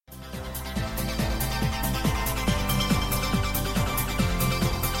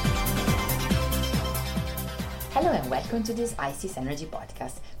and welcome to this ICIS Energy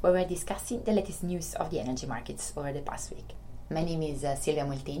podcast, where we're discussing the latest news of the energy markets over the past week. My name is Silvia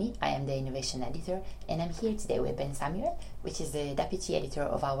Molteni, I am the Innovation Editor, and I'm here today with Ben Samuel, which is the Deputy Editor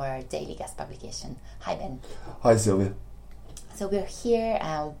of our daily gas publication. Hi Ben. Hi Silvia. So we're here,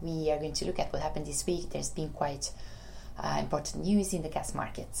 we are going to look at what happened this week. There's been quite important news in the gas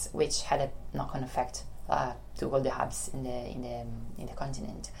markets, which had a knock-on effect to all the hubs in the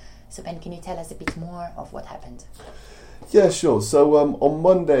continent. So Ben, can you tell us a bit more of what happened? Yeah, sure. So on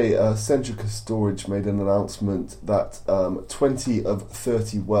Monday, Centrica Storage made an announcement that 20 of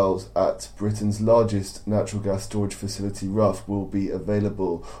 30 wells at Britain's largest natural gas storage facility, Rough, will be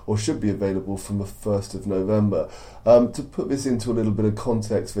available, or should be available, from the 1st of November. To put this into a little bit of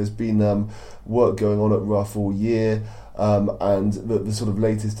context, there's been work going on at Rough all year. And the sort of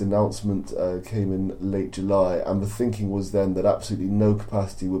latest announcement came in late July, and the thinking was then that absolutely no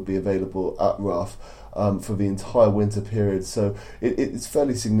capacity would be available at Rough for the entire winter period. So it's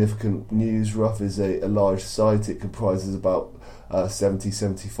fairly significant news. Rough is a large site. It comprises about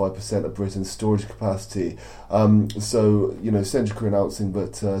 70-75% of Britain's storage capacity. So, Centrica announcing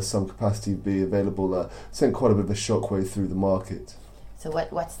that some capacity would be available sent quite a bit of a shockwave through the market. So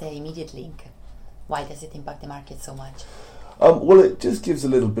what's the immediate link? Why does it impact the market so much? Well, it just gives a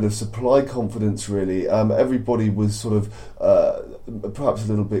little bit of supply confidence, really. Everybody was sort of perhaps a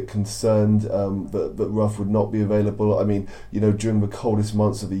little bit concerned that Rough would not be available. I mean, during the coldest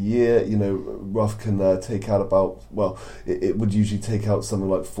months of the year, Rough can take out about, it would usually take out something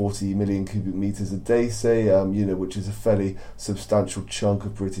like 40 million cubic metres a day, say, which is a fairly substantial chunk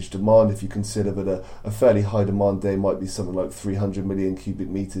of British demand. If you consider that a fairly high demand day might be something like 300 million cubic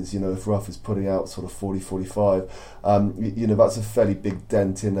metres, if Rough is putting out sort of 40, 45, that's a fairly big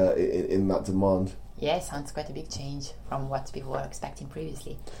dent in that demand. Yeah, it sounds quite a big change from what people were expecting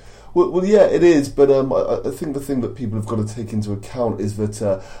previously. Well, yeah, it is, but I think the thing that people have got to take into account is that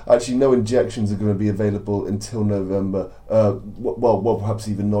actually no injections are going to be available until November. Well, perhaps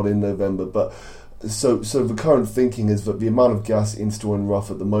even not in November, but so the current thinking is that the amount of gas in store in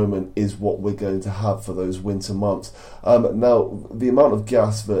Rough at the moment is what we're going to have for those winter months. Now, the amount of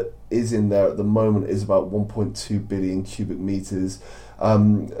gas that is in there at the moment is about 1.2 billion cubic metres.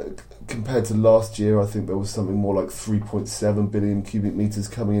 Compared to last year, I think there was something more like 3.7 billion cubic metres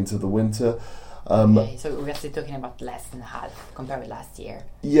coming into the winter. Okay, so we're actually talking about less than half compared with last year.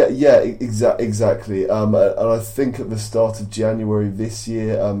 Yeah, exactly. And I think at the start of January this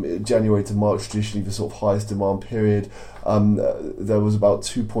year, January to March, traditionally the sort of highest demand period, there was about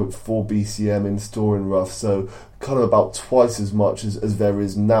 2.4 BCM in store in Rough, so kind of about twice as much as there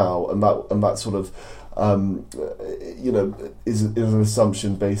is now, and that sort of is an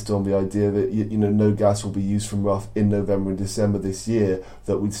assumption based on the idea that no gas will be used from Rough in November and December this year,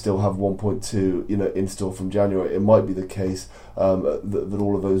 that we'd still have 1.2 in store from January. It might be the case that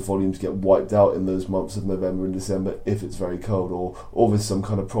all of those volumes get wiped out in those months of November and December if it's very cold, or there's some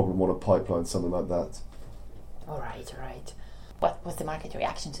kind of problem on a pipeline, something like that. All right. What was the market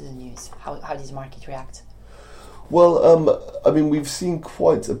reaction to the news? How did the market react? Well, we've seen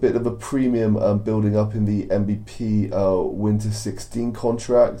quite a bit of a premium building up in the NBP Winter 16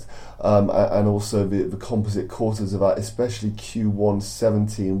 contract, and also the composite quarters of that, especially Q1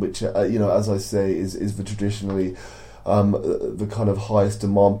 17, which, as I say, is the traditionally the kind of highest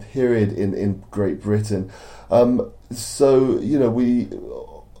demand period in Great Britain. There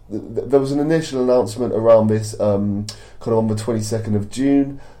was an initial announcement around this kind of on the 22nd of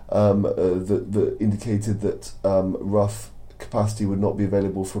June, that indicated that Rough capacity would not be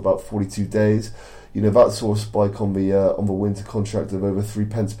available for about 42 days. That saw a spike on the winter contract of over 3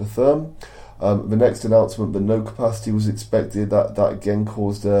 pence per therm. The next announcement that no capacity was expected, that again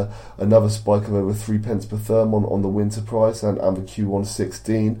caused another spike of over 3 pence per therm on the winter price and the Q1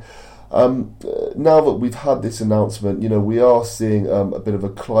 16. Now that we've had this announcement, we are seeing a bit of a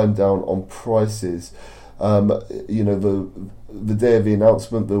climb down on prices. The day of the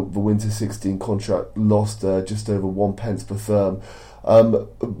announcement, the Winter 16 contract lost just over 1 pence per therm.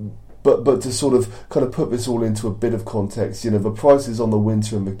 But to sort of kind of put this all into a bit of context, the prices on the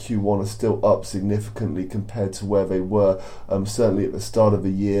winter and the Q1 are still up significantly compared to where they were, certainly at the start of the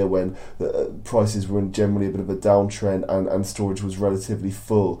year, when the prices were in generally a bit of a downtrend and storage was relatively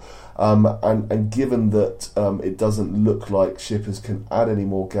full. And given that it doesn't look like shippers can add any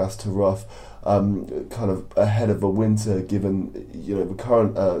more gas to Rough, kind of ahead of the winter, given the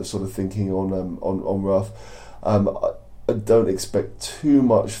current sort of thinking on Rough, I don't expect too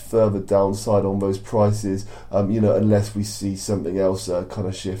much further downside on those prices, unless we see something else kind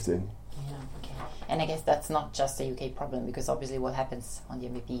of shifting. Yeah, okay. And I guess that's not just a UK problem, because obviously what happens on the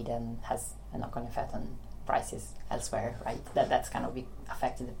MVP then has a knock-on effect on prices elsewhere, right? That's kind of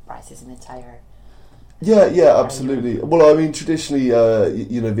affected the prices in the entire. Yeah, absolutely. Well, I mean, traditionally, the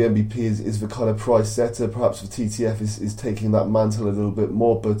NBP is the kind of price setter. Perhaps the TTF is taking that mantle a little bit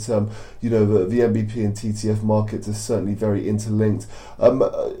more, but the NBP and TTF markets are certainly very interlinked.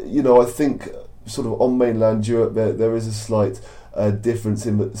 I think sort of on mainland Europe, there is a slight difference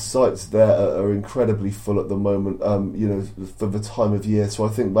in that sites there are incredibly full at the moment, for the time of year. So I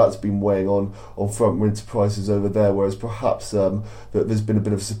think that's been weighing on front winter prices over there, whereas perhaps there's been a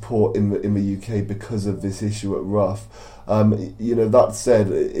bit of support in the UK because of this issue at Rough. That said,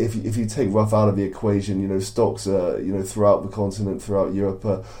 if you take Rough out of the equation, stocks throughout the continent, throughout Europe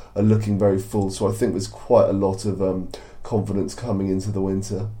are looking very full. So I think there's quite a lot of confidence coming into the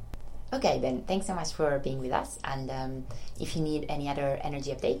winter. Okay, then thanks so much for being with us. And if you need any other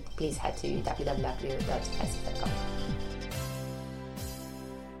energy update, please head to www.pacific.com.